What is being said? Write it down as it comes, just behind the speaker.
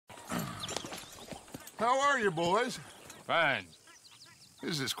How are you, boys? Fine.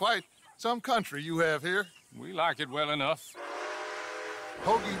 This is quite some country you have here. We like it well enough.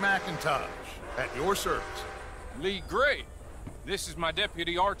 Hoagie McIntosh, at your service. Lee Gray. This is my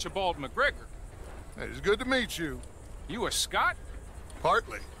deputy Archibald McGregor. It is good to meet you. You a Scot?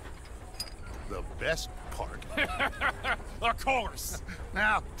 Partly. The best part. Of course.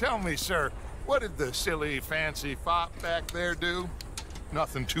 Now, tell me, sir, what did the silly, fancy fop back there do?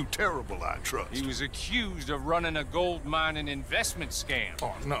 Nothing too terrible, I trust. He was accused of running a gold mining investment scam.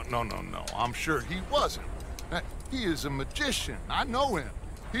 Oh, no. I'm sure he wasn't. He is a magician. I know him.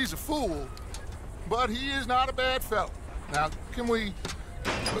 He's a fool, but he is not a bad fellow. Now, can we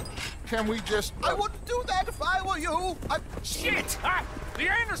just... I wouldn't do that if I were you. Shit! The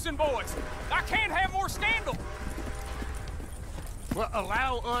Anderson boys! I can't have more scandal! Well,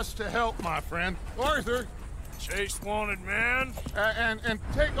 allow us to help, my friend. Arthur. Chase wanted man. And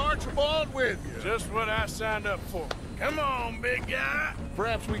take Archibald with you. Just what I signed up for. Come on, big guy.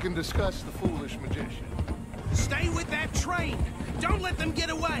 Perhaps we can discuss the foolish magician. Stay with that train. Don't let them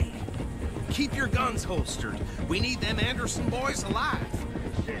get away. Keep your guns holstered. We need them Anderson boys alive.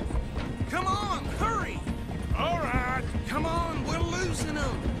 Come on, hurry. All right. Come on, we're losing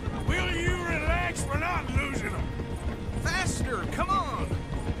them. Will you relax? We're not losing them. Faster, come on.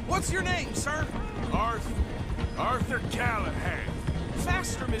 What's your name, sir? Arthur Callahan.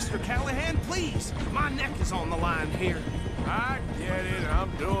 Faster, Mr. Callahan, please. My neck is on the line here. I get it.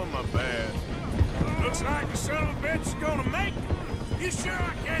 I'm doing my best. Looks like the son of a bitch is gonna make it. You sure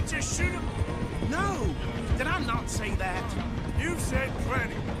I can't just shoot him? No. Did I not say that? You've said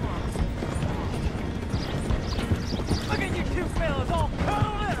plenty. Look at you two fellas all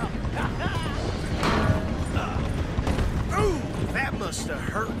curled up! Ooh, that must have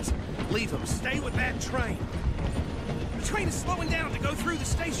hurt. Leave them. Stay with that train. The train is slowing down to go through the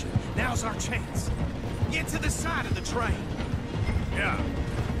station. Now's our chance. Get to the side of the train. Yeah.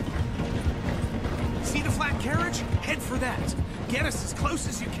 See the flat carriage? Head for that. Get us as close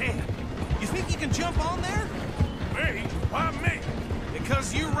as you can. You think you can jump on there? Me? Why me?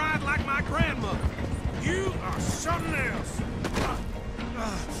 Because you ride like my grandmother. You are something else.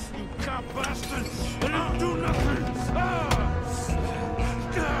 You cop bastard! I didn't do nothing!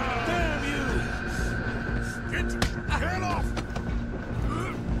 Damn you! Get off!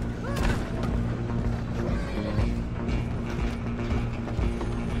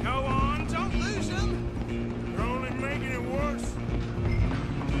 Go on, don't lose him. You're only making it worse.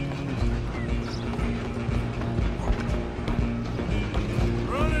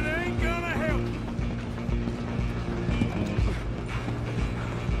 Running ain't gonna help.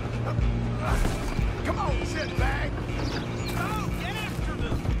 Come on, shitbag. Go, get after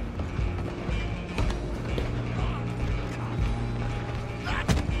them.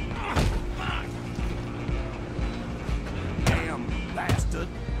 Damn bastard.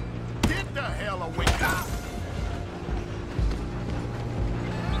 Get the hell away.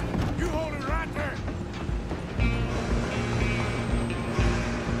 You hold it right there.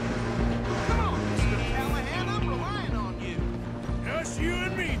 Come on, Mr. Callahan, I'm relying on you. Just you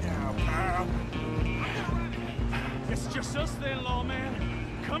and me now, pal. It's just us then, lawman.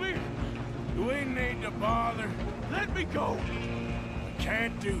 Come here. You ain't need to bother. Let me go.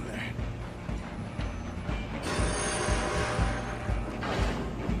 Can't do that.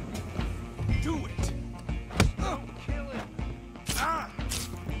 Do it. Don't kill him. Are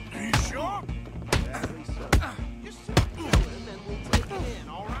you sure? Just kill him and we'll take him in,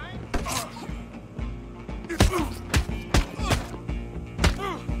 all right?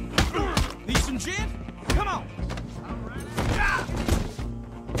 Need some gin? Come on.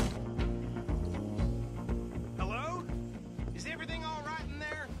 Hello? Is everything all right in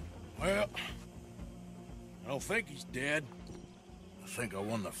there? Well, I don't think he's dead. I think I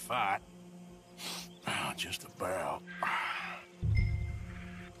won the fight. Just about.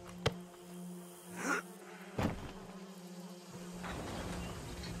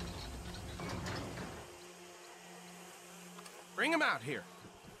 Bring him out here.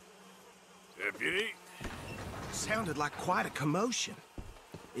 Deputy, Sounded like quite a commotion.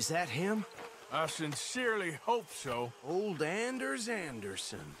 Is that him? I sincerely hope so. Old Anders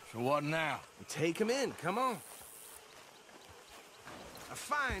Anderson. So what now? Take him in, come on. A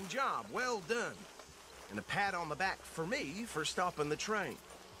fine job, well done. And a pat on the back for me for stopping the train.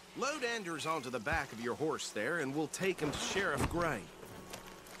 Load Anders onto the back of your horse there, and we'll take him to Sheriff Gray.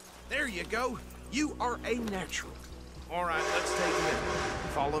 There you go. You are a natural. All right, let's take him in.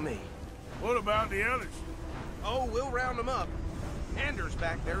 Follow me. What about the others? Oh, we'll round them up. Anders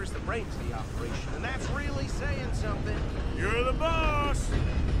back there is the brains of the operation, and that's really saying something. You're the boss.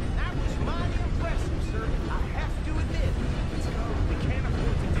 That was mighty impressive, sir.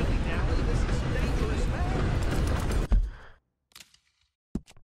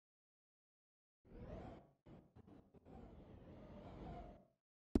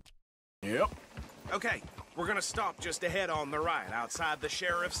 Okay, we're gonna stop just ahead on the right, outside the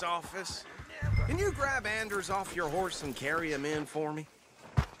sheriff's office. Can you grab Anders off your horse and carry him in for me?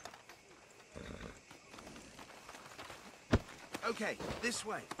 Okay, this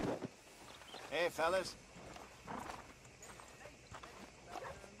way. Hey, fellas.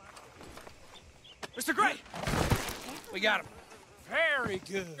 Mr. Gray! We got him. Very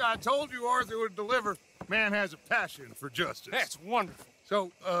good. I told you Arthur would deliver. Man has a passion for justice. That's wonderful.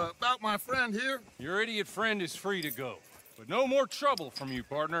 So, about my friend here? Your idiot friend is free to go. But no more trouble from you,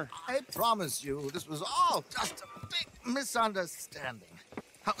 partner. I promise you, this was all just a big misunderstanding.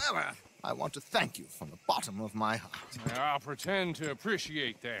 However, I want to thank you from the bottom of my heart. I'll pretend to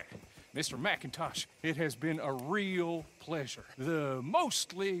appreciate that. Mr. McIntosh, it has been a real pleasure. The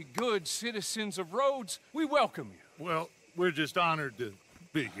mostly good citizens of Rhodes, we welcome you. Well, we're just honored to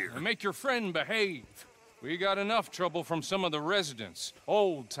be here. And make your friend behave. We got enough trouble from some of the residents,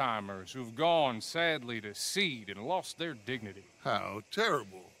 old-timers who've gone, sadly, to seed and lost their dignity. How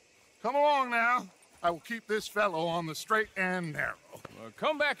terrible. Come along now. I will keep this fellow on the straight and narrow.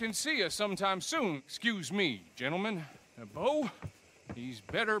 Come back and see us sometime soon. Excuse me, gentlemen. Bo, these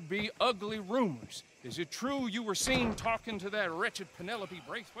better be ugly rumors. Is it true you were seen talking to that wretched Penelope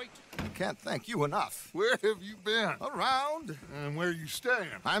Braithwaite? I can't thank you enough. Where have you been? Around. And where are you staying?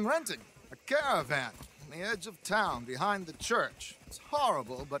 I'm renting a caravan on the edge of town behind the church. It's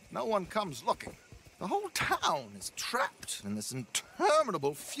horrible, but no one comes looking. The whole town is trapped in this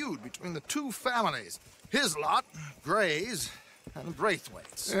interminable feud between the two families. His lot, Gray's, and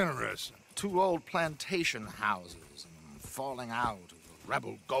Braithwaite's. Interesting. Two old plantation houses and falling out of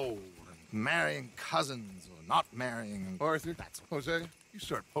rebel gold and marrying cousins or not marrying. And Arthur, that's Jose, you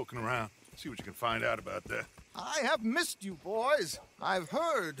start poking around. See what you can find out about that. I have missed you, boys. I've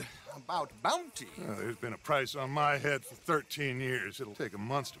heard about bounty. There's been a price on my head for 13 years. It'll take a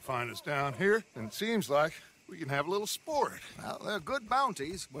month to find us down here, and it seems like we can have a little sport. Well, they're good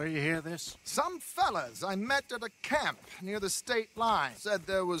bounties. Where you hear this? Some fellas I met at a camp near the state line said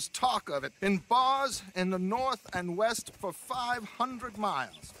there was talk of it in bars in the north and west for 500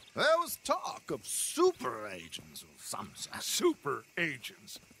 miles. There was talk of super agents of some sort. Super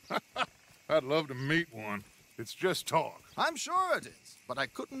agents. I'd love to meet one. It's just talk. I'm sure it is, but I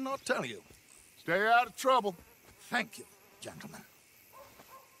couldn't not tell you. Stay out of trouble. Thank you, gentlemen.